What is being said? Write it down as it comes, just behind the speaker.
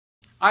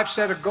I've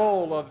set a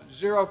goal of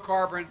zero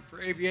carbon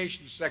for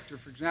aviation sector,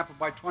 for example,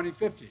 by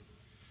 2050.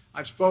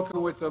 I've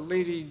spoken with the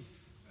leading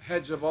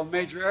heads of all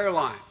major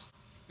airlines.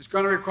 It's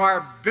going to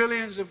require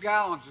billions of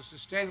gallons of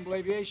sustainable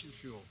aviation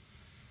fuel.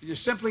 And you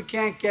simply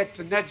can't get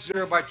to net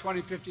zero by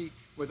 2050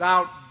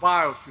 without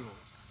biofuels.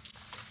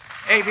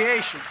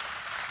 Aviation.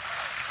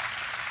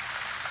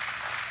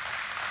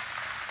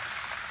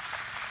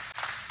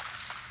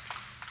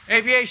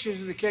 Aviation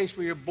is the case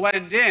where you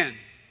blend in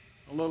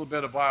a little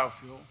bit of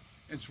biofuel.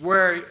 It's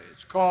where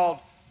it's called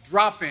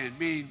drop-in,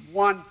 meaning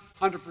 100%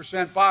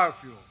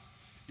 biofuel.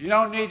 You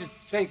don't need to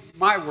take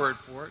my word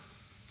for it.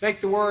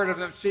 Take the word of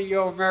the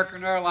CEO of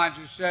American Airlines,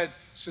 who said,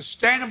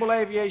 sustainable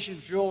aviation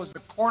fuel is the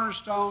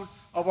cornerstone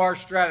of our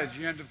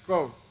strategy, end of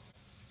quote.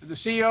 And the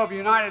CEO of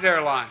United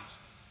Airlines,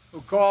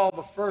 who called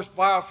the first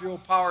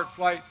biofuel-powered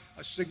flight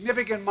a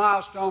significant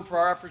milestone for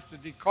our efforts to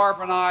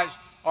decarbonize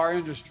our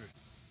industry.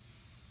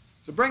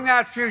 To bring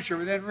that future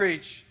within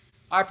reach,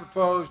 I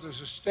proposed a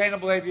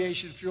sustainable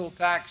aviation fuel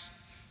tax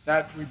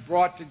that we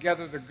brought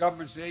together the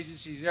government's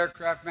agencies,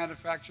 aircraft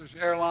manufacturers,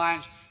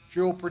 airlines,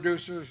 fuel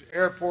producers,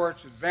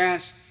 airports,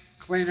 advanced,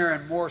 cleaner,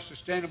 and more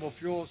sustainable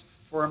fuels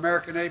for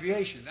American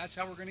aviation. That's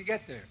how we're going to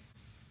get there.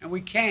 And we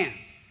can.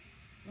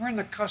 We're in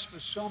the cusp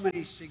of so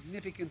many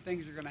significant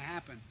things that are going to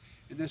happen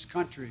in this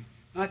country,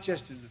 not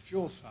just in the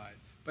fuel side,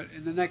 but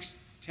in the next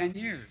 10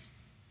 years.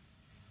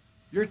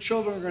 Your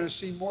children are going to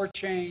see more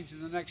change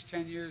in the next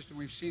 10 years than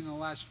we've seen in the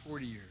last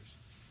 40 years.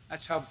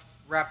 That's how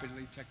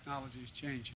rapidly technology is changing.